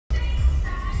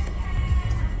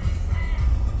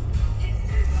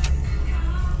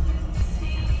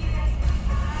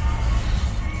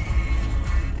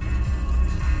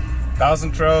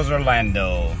Thousand Trails,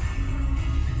 Orlando.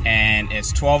 And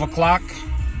it's 12 o'clock.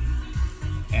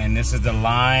 And this is the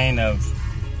line of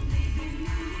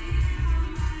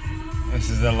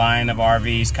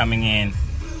RVs coming in.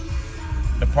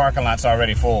 The parking lot's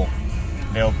already full.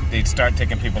 They'd start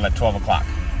taking people at 12 o'clock.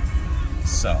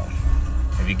 So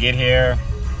if you get here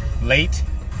late,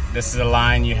 this is the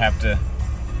line you have to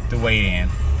wait in.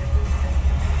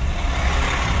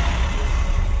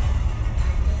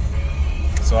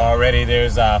 So already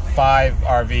there's 5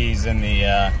 RVs in the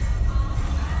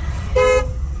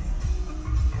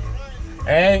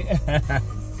hey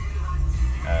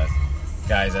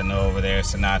guys I know over there,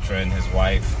 Sinatra and his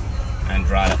wife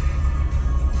Andrada.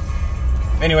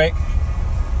 Anyway,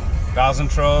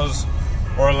 Thousand Trails,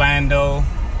 Orlando,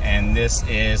 and this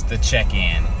is the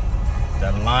check-in.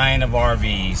 The line of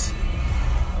RVs.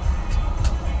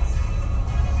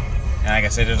 And like I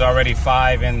said, there's already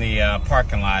 5 in the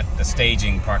parking lot, the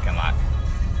staging parking lot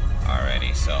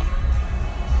already, so.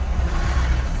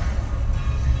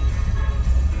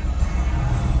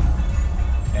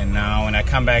 And now when I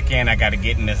come back in, I gotta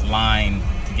get in this line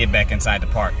to get back inside the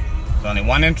park. There's only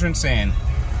one entrance in.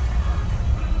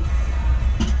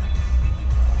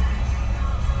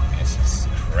 This is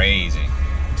crazy.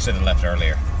 Should have left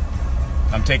earlier.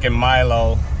 I'm taking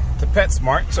Milo to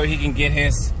PetSmart so he can get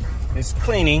his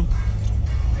cleaning.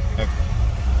 The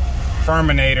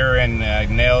Furminator and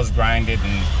nails grinded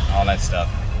and all that stuff.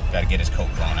 Got to get his coat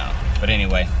blown out. But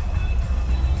anyway,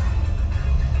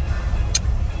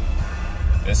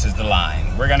 this is the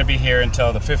line. We're going to be here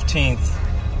until the 15th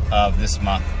of this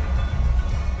month.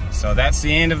 So that's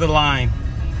the end of the line.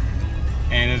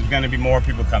 And there's going to be more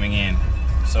people coming in.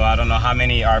 So I don't know how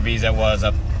many RVs that was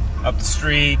up the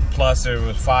street. Plus there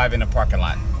was 5 in the parking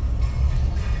lot.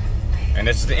 And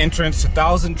this is the entrance to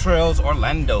Thousand Trails,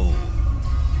 Orlando.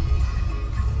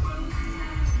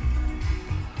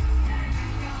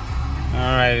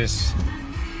 All right,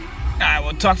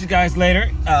 we'll talk to you guys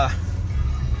later.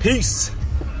 Peace.